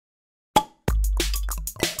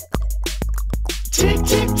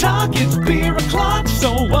tock, it's beer o'clock,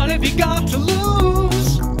 so what have you got to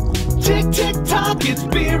lose? Tick tick tock, it's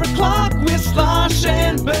beer o'clock with Slosh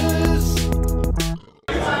and Buuz.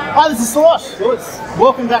 Hi, this is Slosh Buuz.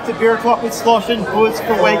 Welcome back to Beer O'Clock with Slosh and Buuz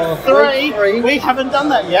for week three. We haven't done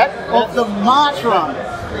that yet of the March run.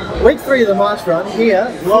 Week 3 of the March run here,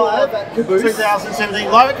 live at Caboose.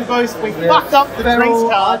 2017, live at Caboose. We fucked up the drinks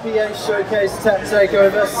card. IPA Showcase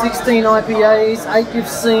Takeover. 16 IPAs, 8 you've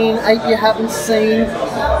seen, 8 you haven't seen.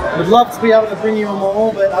 Would love to be able to bring you them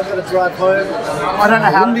all, but I've got to drive home. I don't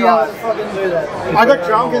know how to drive. I wouldn't be able to fucking do that. I got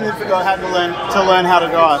drunk and then forgot how to learn how to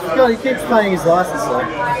drive. God, he keeps paying his license though.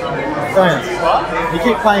 Don't you? What? You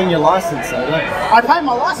keep paying your license though, don't you? I paid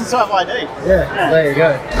my license, so I have ID. Yeah, there you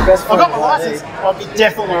go. Best I got my license, I'll be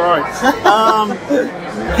death on the road.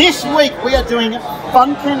 This week we are doing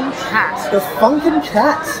Phunk'n Cat. The Phunk'n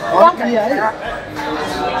Cat IPA.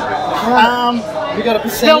 We got a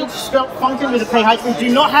percentage. Spelt Phunk'n with a PH. We do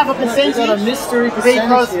not have a percentage. We got a mystery percentage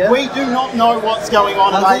because here. we do not know what's going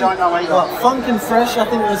on and they don't know either. Phunk'n Fresh, I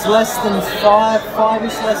think it was less than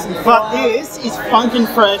 5-ish, less than 5. But this is Phunk'n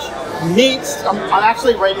Fresh mixed. I'm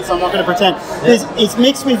actually reading, so I'm not going to pretend. Yeah. It's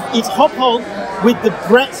mixed with, it's hop hold with the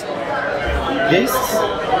Brett yeast,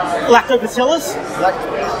 lactobacillus,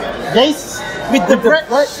 yeast with the Brett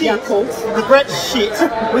shit, the Brett shit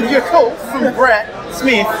with Yakult from Brett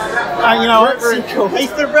Smith. You know,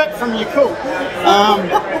 he's the Brett from Yakult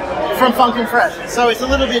from Phunk'n Fresh. So it's a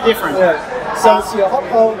little bit different. Yeah. So it's your hop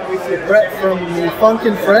hold with your Brett from the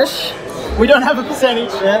Phunk'n Fresh. We don't have a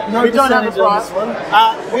percentage. Yeah, no we don't have a price. On this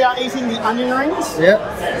one. We are eating the onion rings. Yeah.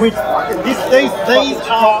 Which these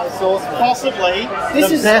are possibly this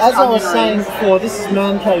the is, best as I was onion saying rings. before, this is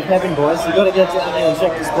man cave heaven, boys. You've got to get down here and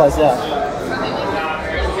check this place out.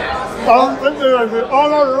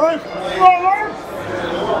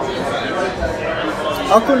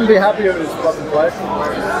 I couldn't be happier with this fucking place.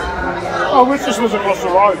 I wish this was across the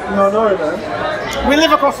road. No, man. We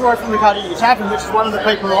live across the road from the Cardigan Tavern, which is one of the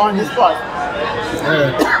people who own this place.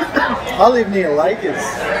 Yeah. I live near Lakers.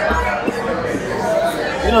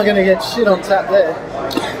 You're not going to get shit on tap there.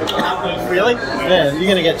 Really? Yeah, you're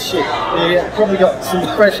going to get shit. You probably got some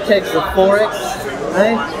fresh kegs of 4X,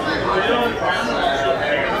 eh?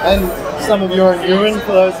 And some of your own urine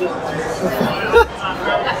for those that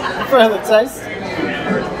for the taste.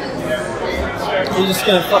 You're just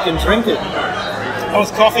going to fucking drink it. I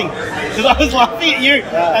was coughing because I was laughing at you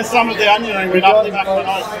and some of the onion ring went up the back of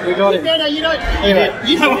my nose. We got him. No, you don't. Anyway.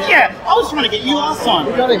 You know, yeah, I was trying to get you last time.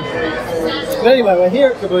 We got him. But anyway, we're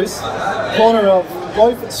here at Caboose, corner of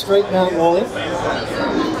Beaufort Street, Mt Lawley,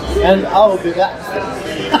 and I will be back.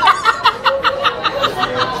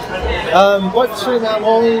 Beaufort Street, Mt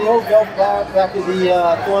Lawley, the old golf bar back at the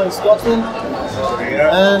Flying Scotsman.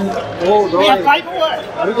 And we have paperwork.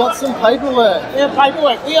 We got some paperwork. We have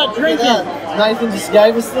paperwork. We are drinking. Nathan just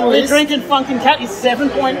gave us the list. We're drinking Phunk'n Cat is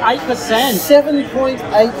 7.8%.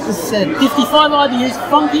 7.8%. 55 IBUs,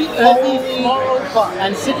 funky, earthy, floral,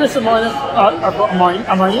 and citrus ammonia.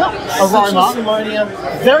 Citrus ammonia.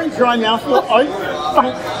 Very dry mouthful, oak,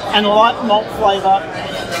 funk, and light malt flavour.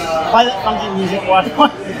 Play that funky music, by the way.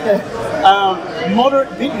 Moderate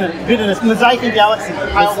bitterness, Mosaic and Galaxy,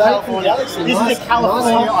 Pale California. Galaxy. This is a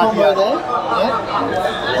California nice IPA. There.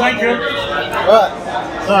 Yeah. Thank you. Right.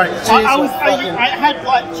 Sorry. Cheers, I had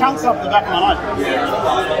like chunks up the back of my nose.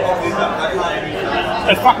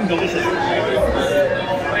 It's fucking delicious.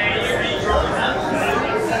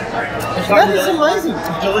 That is amazing.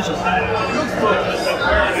 It's delicious.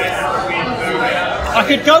 I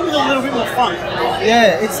could go with a little bit more funk.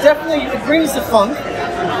 Yeah, it brings the funk.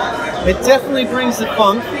 It definitely brings the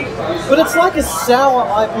funk, but it's like a sour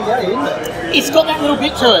IPA, isn't it? It's got that little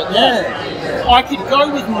bit to it. Yeah. I could go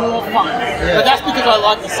with more funk, but that's because I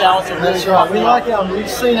like the sour. That's right. We've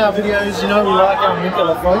seen our videos. You know, we like our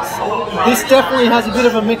Mikkeller, folks. This definitely has a bit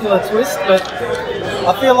of a Mikkeller twist, but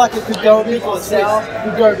I feel like it could go a bit more sour.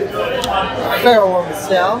 Could go a bit feral on the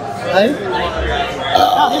sour, eh?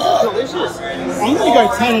 Oh, this is delicious. I'm going to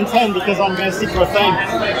go 10 and 10 because I'm going to stick to a theme.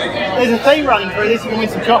 There's a theme running through this. You can win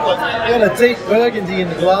some chocolate. You got a deep burgundy in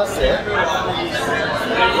the glass there.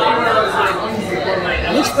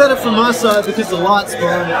 It looks better from my side because the light's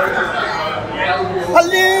behind it.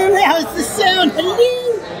 Hello, how's the sound? Hello.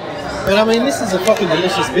 But I mean, this is a fucking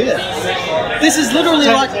delicious beer. This is literally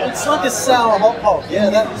it's like a sour hop hog. Yeah,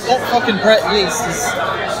 that fucking Brett yeast is.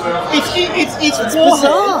 It's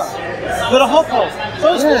bizarre. But a hop hog.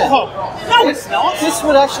 So it's 4 hop. No, it's not. This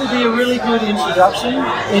would actually be a really good introduction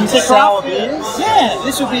into sour beers. Yeah.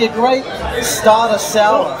 This would be a great starter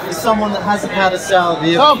sour for someone that hasn't had a sour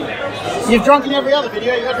beer. You've drunk in every other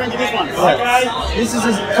video, you've got to drink in this one. Okay. This is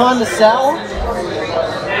kind of sour.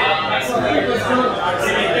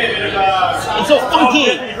 It's all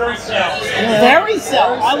funky. Very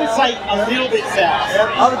sour. I would say a little bit sour.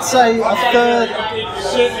 I would say a third.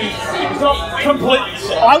 It's not completely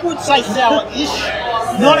sour. I would say sour-ish.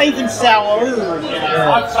 Not even sour.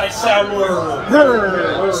 I'd say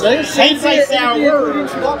sour. See? He'd say sour. Good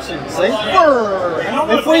introduction, see?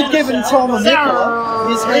 If we'd given Tom a Nicola,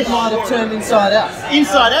 his head might have turned inside out.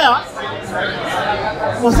 Inside out?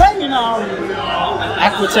 Was that in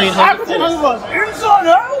Aquatine Aquatine was inside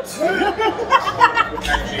out?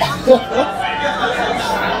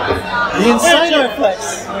 The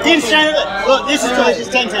Insanoflex. Look, this is delicious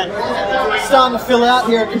 10-10. Starting to fill out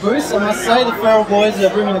here at Caboose. I must say the Feral boys are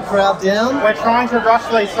bringing the crowd down. We're trying to rush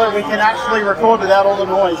these so we can actually record without all the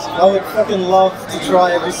noise. I would fucking love to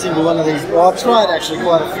try every single one of these. Well, I've tried actually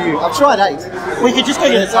quite a few. I've tried 8. We could just go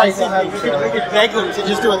get a There's taste. 8 I We haven't could beg them to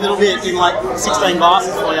just do a little bit in like 16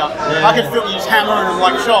 glasses for you. Yeah. I could feel you just hammering them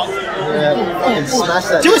like a shot. Yeah, fucking smash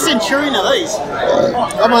that. Do a centurion of these.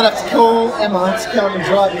 I might have to call Emma to come and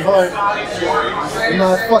drive me home in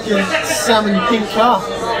my fucking salmon pink car.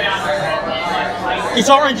 It's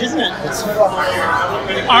orange, isn't it? It's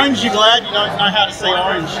fucking... Orange, you're glad you don't know how to see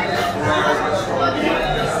orange.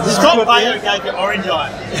 Scott Baio gave you orange eye.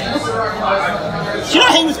 Do you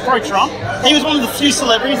know he was pro-Trump? He was one of the few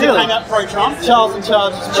celebrities that came out pro-Trump. Charles in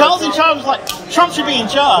Charge. Charles in Charge was like, Trump should be in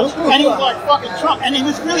charge. And he was like, fucking Trump. And he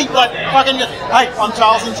was really like, fucking just, hey, I'm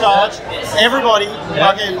Charles in charge. Everybody,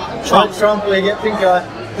 fucking Trump. Trump, we get pink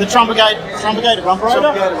eye. The Trumpagate Rum Parade?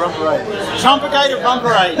 Trumpagate Rum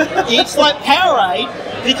Parade. It's like Powerade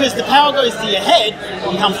because the power goes to your head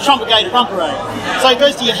and becomes Trumpagate Rum Parade. So it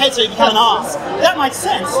goes to your head so you become an arse. That makes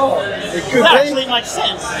sense. It could That be. actually makes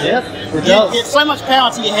sense. Yep, it You does. get so much power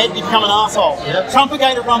to your head you become an asshole. Yep.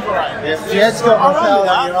 Trumpagate Rum Parade. Yep, your head's got more I power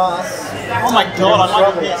like than your ass. Oh my god, I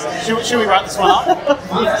might be pissed. Should we wrap this one up?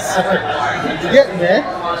 You're getting there.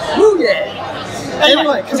 Woo yeah!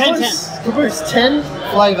 Anyway, 10-10. Caboose 10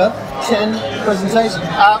 flavour, 10 presentation.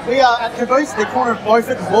 We are at Caboose, the corner of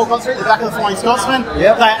Beaufort and Walcott Street, the back of the Flying Scotsman.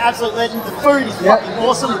 Yep. They are absolute legends. The food is Yep. fucking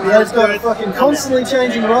awesome. The Yeah, it's got a good. fucking constantly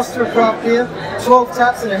changing roster of craft beer, 12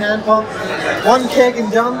 taps and a hand pump, 1 keg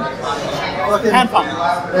and done. Fucking, Hand pump.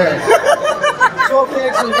 Yeah. 12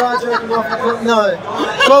 kegs and a guy jerking off. No,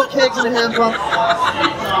 12 kegs and a hand pump.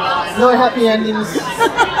 No happy endings.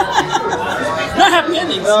 No happy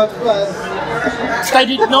endings. No, They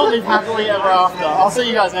did not live happily ever after. I'll see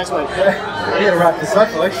you guys next week. we gotta wrap this up,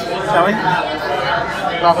 folks. Shall we?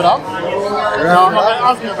 Wrap it up? No,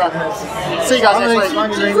 I was going to wrap it up. See you guys next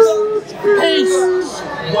week. Peace.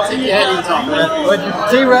 Stick your head in the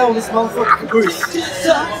top. Derail this motherfucker Caboose.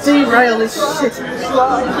 Derail this shit.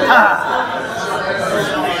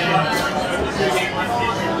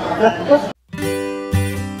 Ah.